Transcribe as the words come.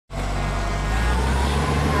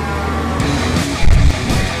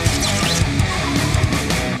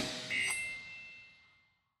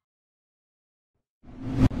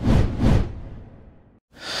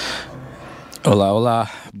Hola, hola,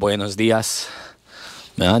 buenos dias.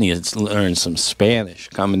 Man, I need to learn some Spanish.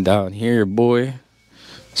 Coming down here, boy.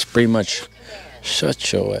 It's pretty much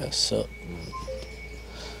shut your ass up.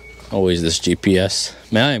 Always this GPS.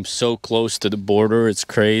 Man, I am so close to the border. It's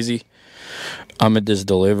crazy. I'm at this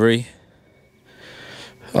delivery.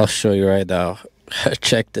 I'll show you right now.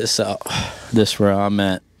 Check this out. This is where I'm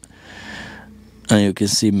at. And you can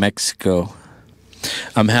see Mexico.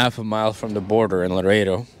 I'm half a mile from the border in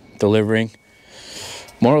Laredo, delivering.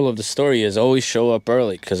 Moral of the story is always show up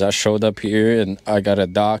early, because I showed up here and I got a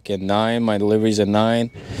dock at 9. My delivery's at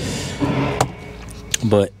 9.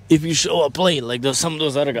 But if you show up late, like some of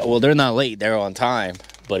those other guys, well, they're not late, they're on time.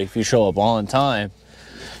 But if you show up on time,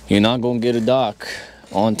 you're not going to get a dock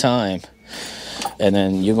on time. And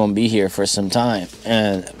then you're going to be here for some time.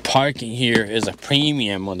 And parking here is a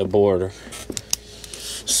premium on the border.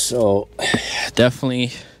 So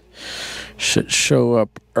definitely should show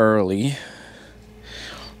up early.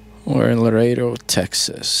 We're in Laredo,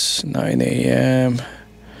 Texas, 9 a.m.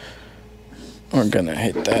 We're gonna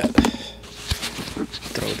hit that.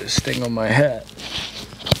 Throw this thing on my hat.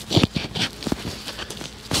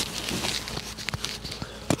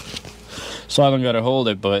 So I don't gotta hold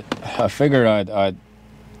it, but I figured I'd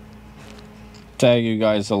tag you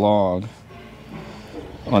guys along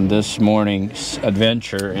on this morning's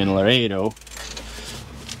adventure in Laredo.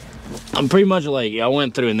 I'm pretty much like, I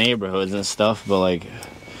went through neighborhoods and stuff, but like,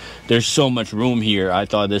 there's so much room here. I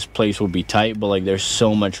thought this place would be tight, but like there's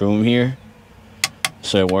so much room here,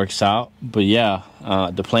 so it works out. But yeah,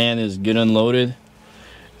 the plan is get unloaded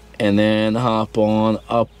and then hop on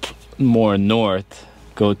up more north,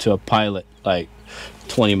 go to a pilot like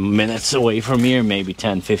 20 minutes away from here, maybe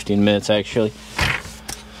 10-15 minutes actually,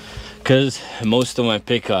 because most of my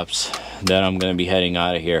pickups that I'm gonna be heading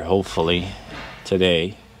out of here hopefully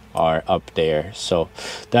today are up there. So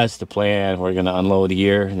that's the plan. We're gonna unload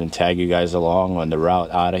here and then tag you guys along on the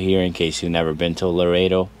route out of here in case you've never been to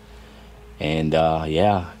Laredo. And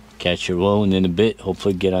yeah, catch you rolling in a bit.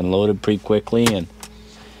 Hopefully get unloaded pretty quickly and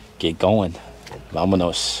get going.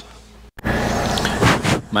 Vámonos.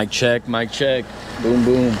 Mic check, mic check. Boom,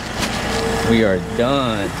 boom. We are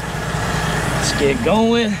done. Let's get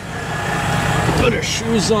going. Put our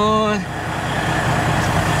shoes on.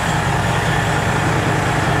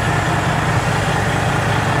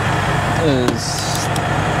 Is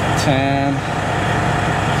 10.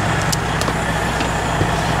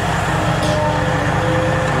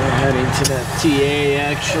 We're heading to that TA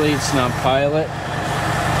actually, it's not pilot.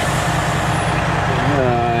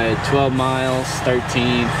 12 miles,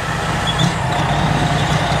 13.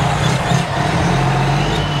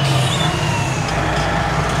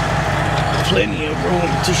 Plenty of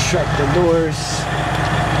room to shut the doors.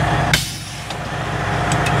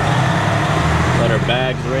 Let our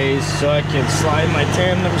bags raise so I can slide my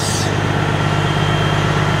tandems.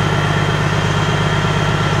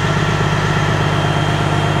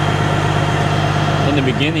 In the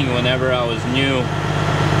beginning, whenever I was new,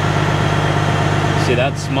 see,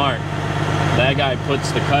 that's smart. That guy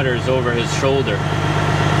puts the cutters over his shoulder.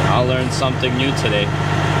 I'll learn something new today.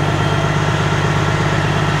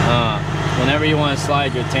 Whenever you want to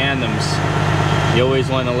slide your tandems, you always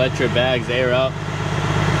want to let your bags air up.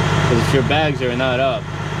 Because if your bags are not up,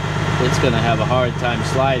 it's going to have a hard time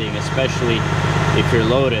sliding, especially if you're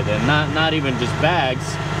loaded. And not even just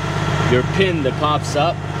bags, your pin that pops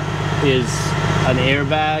up is an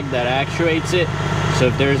airbag that actuates it. So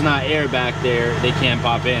if there's not air back there, they can't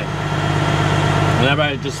pop in. Whenever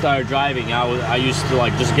I just started driving, I used to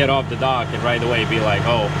like just get off the dock and right away be like,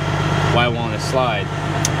 oh, why won't it slide?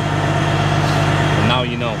 And now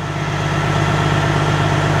you know.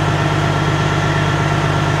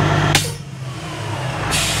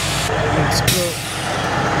 Let's go.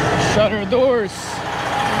 Shut our doors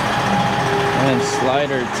and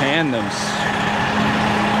slide our tandems.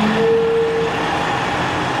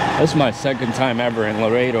 This is my second time ever in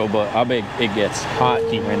Laredo, but I bet it gets hot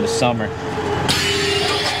here in the summer.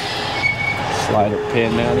 Slide our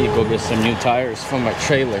pin. Now I need to go get some new tires for my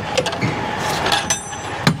trailer.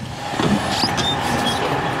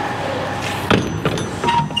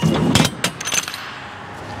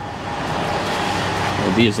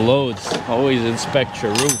 These loads, always inspect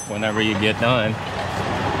your roof whenever you get done,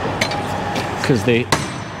 because they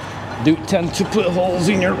do tend to put holes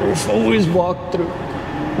in your roof. Always walk through.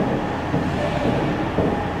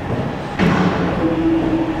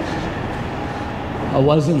 I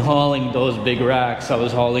wasn't hauling those big racks, I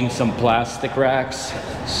was hauling some plastic racks,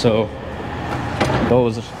 so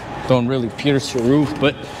those don't really pierce your roof,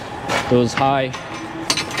 but those high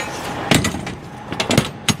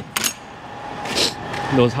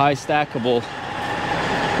stackable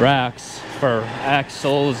racks for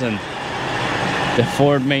axles and the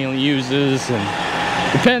Ford mainly uses,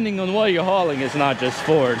 and depending on what you're hauling, it's not just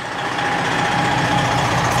Ford.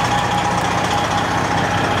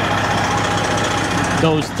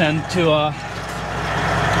 Those tend to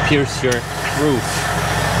pierce your roof.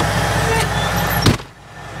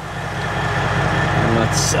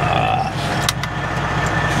 Let's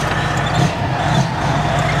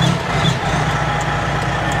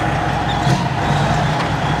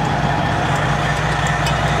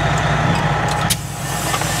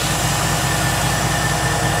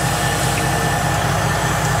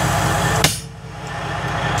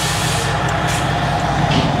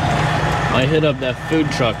I hit up that food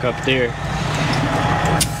truck up there.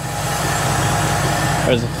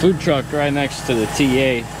 There's a food truck right next to the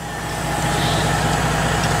TA.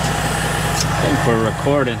 I think we're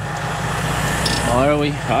recording. Are we?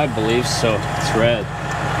 I believe so. It's red.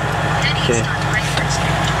 Okay.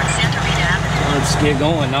 Let's get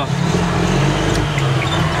going now.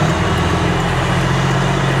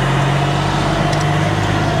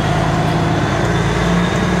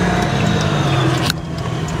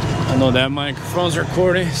 I know that microphone's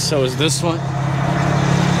recording, so is this one.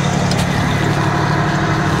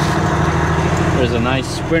 There's a nice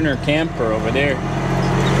Sprinter camper over there.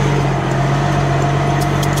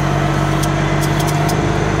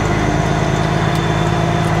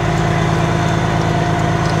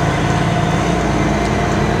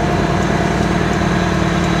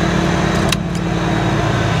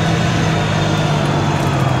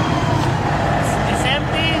 It's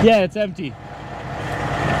empty? Yeah, it's empty.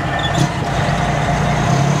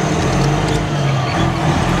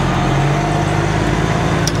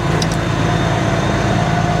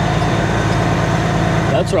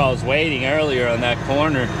 That's where I was waiting earlier on that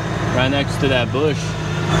corner, right next to that bush.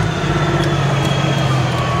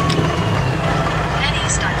 Head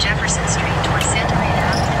east on Jefferson Street towards Santa Rita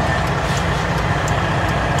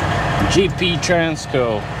Avenue. GP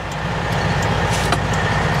Transco.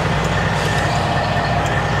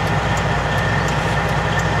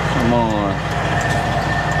 Come on.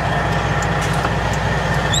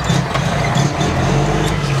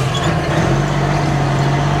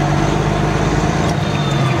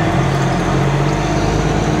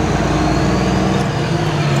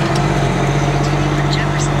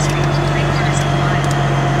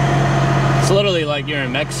 Literally like you're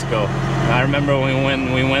in Mexico. I remember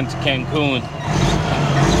when we went to Cancun.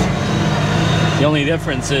 The only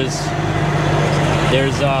difference is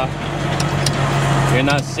there's you're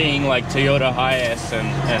not seeing like Toyota Hiace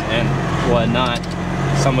and whatnot,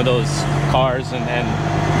 some of those cars and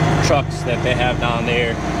trucks that they have down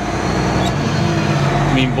there.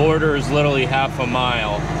 I mean, border is literally half a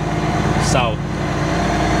mile south.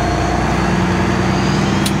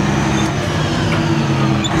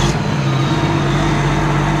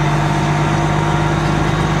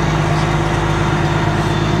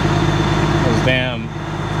 Damn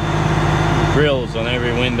grills on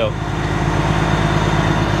every window.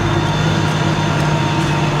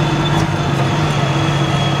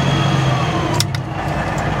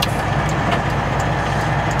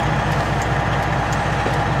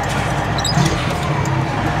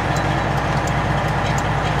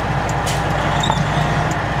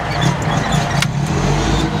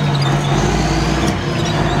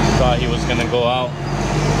 Thought he was gonna go out.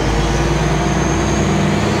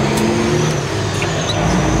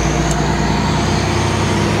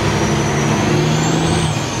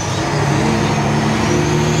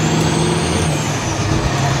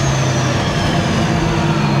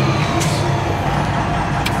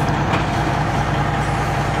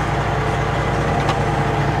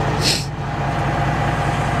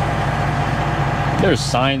 There's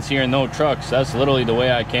signs here, no trucks. That's literally the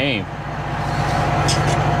way I came.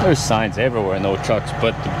 There's signs everywhere, no trucks,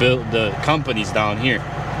 but the company's down here.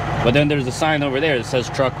 But then there's a sign over there that says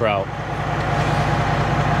truck route.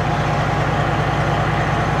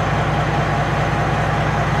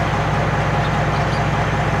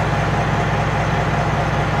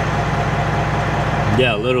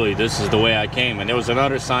 Yeah, literally, this is the way I came. And there was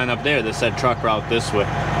another sign up there that said truck route this way.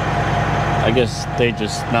 I guess they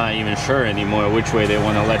just not even sure anymore which way they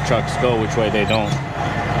want to let trucks go, which way they don't.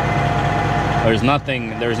 There's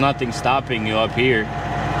nothing stopping you up here.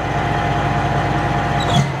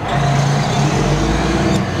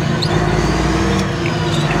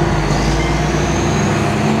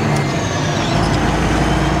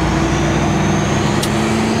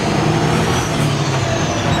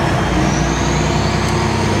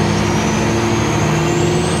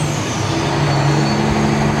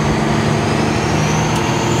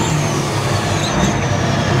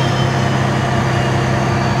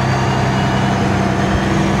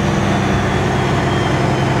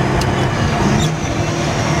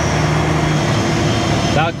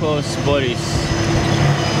 Los Buddies.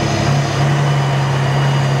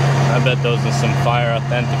 I bet those are some fire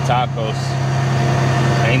authentic tacos.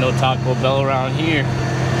 Ain't no Taco Bell around here.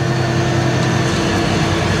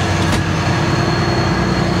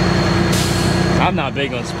 I'm not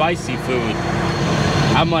big on spicy food.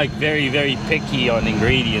 I'm like very, very picky on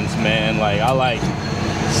ingredients, man. Like I like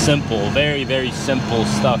simple, very, very simple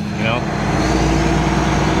stuff, you know?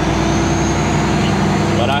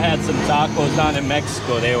 But I had some tacos down in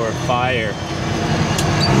Mexico. They were fire.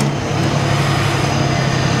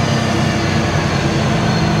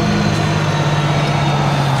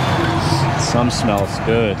 Some smells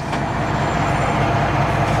good.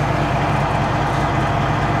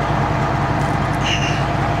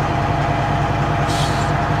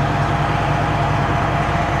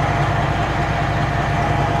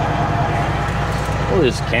 Oh,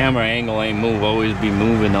 this camera angle ain't move. Always be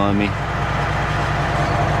moving on me.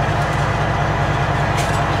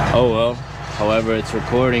 Oh well. However, it's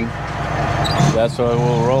recording. That's what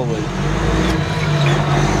we'll roll with.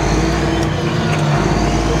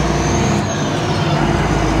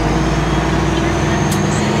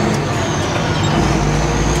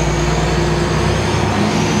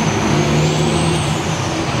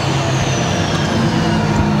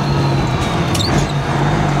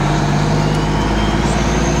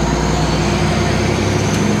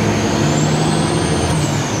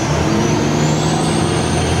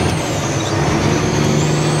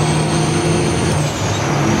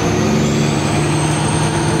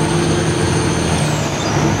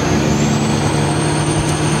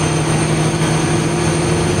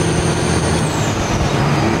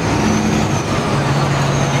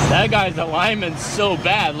 That guy's alignment's so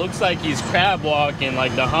bad. Looks like he's crab walking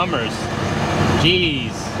like the Hummers.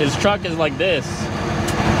 Jeez, his truck is like this.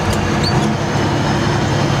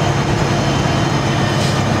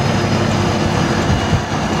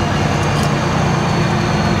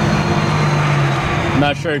 I'm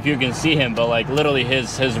not sure if you can see him, but like literally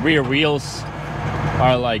his rear wheels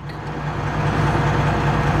are like,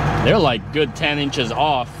 they're like good 10 inches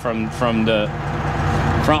off from the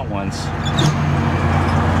front ones.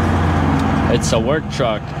 It's a work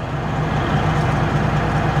truck.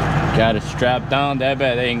 Got it strapped down. That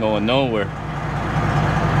bad ain't going nowhere.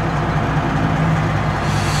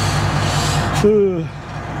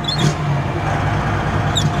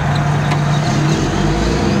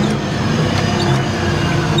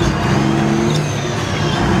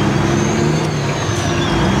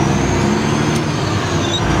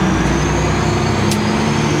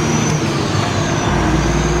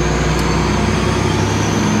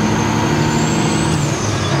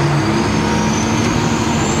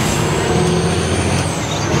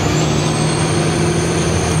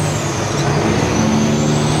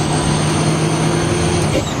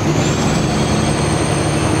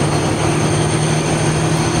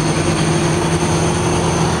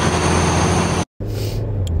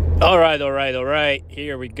 All right,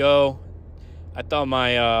 here we go. I thought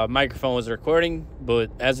my microphone was recording,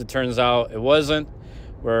 but as it turns out, it wasn't.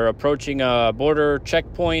 We're approaching a border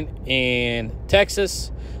checkpoint in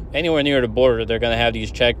Texas. Anywhere near the border, they're going to have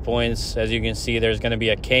these checkpoints. As you can see, there's going to be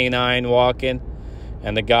a canine walking,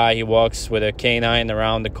 and the guy, he walks with a canine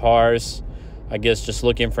around the cars, I guess just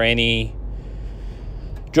looking for any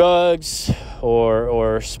drugs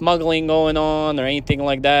or smuggling going on or anything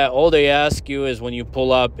like that. All they ask you is when you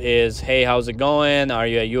pull up is, hey, how's it going? Are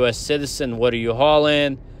you a U.S. citizen? What are you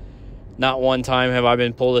hauling? Not one time have I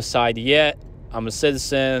been pulled aside yet. I'm a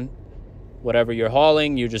citizen. Whatever you're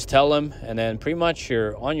hauling, you just tell them, and then pretty much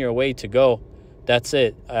you're on your way to go. That's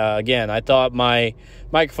it. Again, I thought my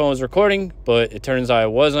microphone was recording, but it turns out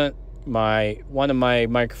it wasn't. One of my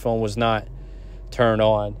microphone was not turned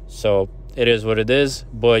on, so it is what it is,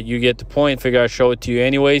 but you get the point. Figure I'd show it to you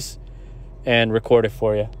anyways and record it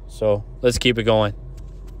for you. So let's keep it going.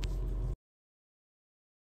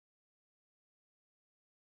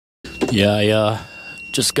 Yeah, I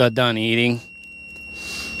just got done eating.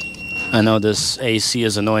 I know this AC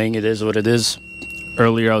is annoying. It is what it is.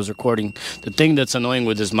 Earlier I was recording. The thing that's annoying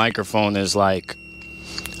with this microphone is like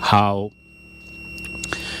how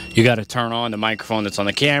you got to turn on the microphone that's on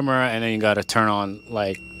the camera, and then you got to turn on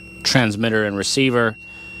like transmitter and receiver.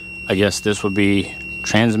 I guess this would be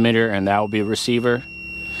transmitter and that would be receiver,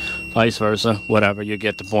 vice versa, whatever, you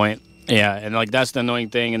get the point. Yeah, and like that's the annoying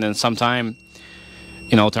thing. And then sometime,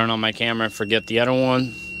 you know, I'll turn on my camera, forget the other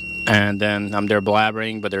one, and then I'm there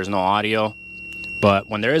blabbering, but there's no audio. But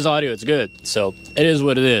when there is audio, it's good. So it is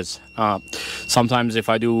what it is. Sometimes if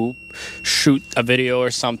I do shoot a video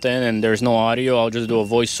or something and there's no audio, I'll just do a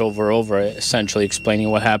voiceover over it, essentially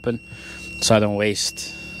explaining what happened, so I don't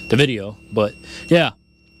waste the video. But yeah,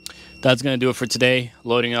 that's going to do it for today.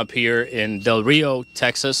 Loading up here in Del Rio,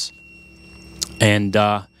 Texas. And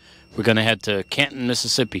we're going to head to Canton,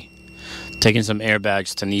 Mississippi. Taking some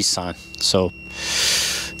airbags to Nissan. So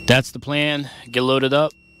that's the plan. Get loaded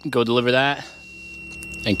up. Go deliver that.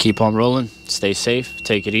 And keep on rolling. Stay safe.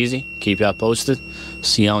 Take it easy. Keep y'all posted.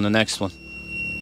 See you on the next one.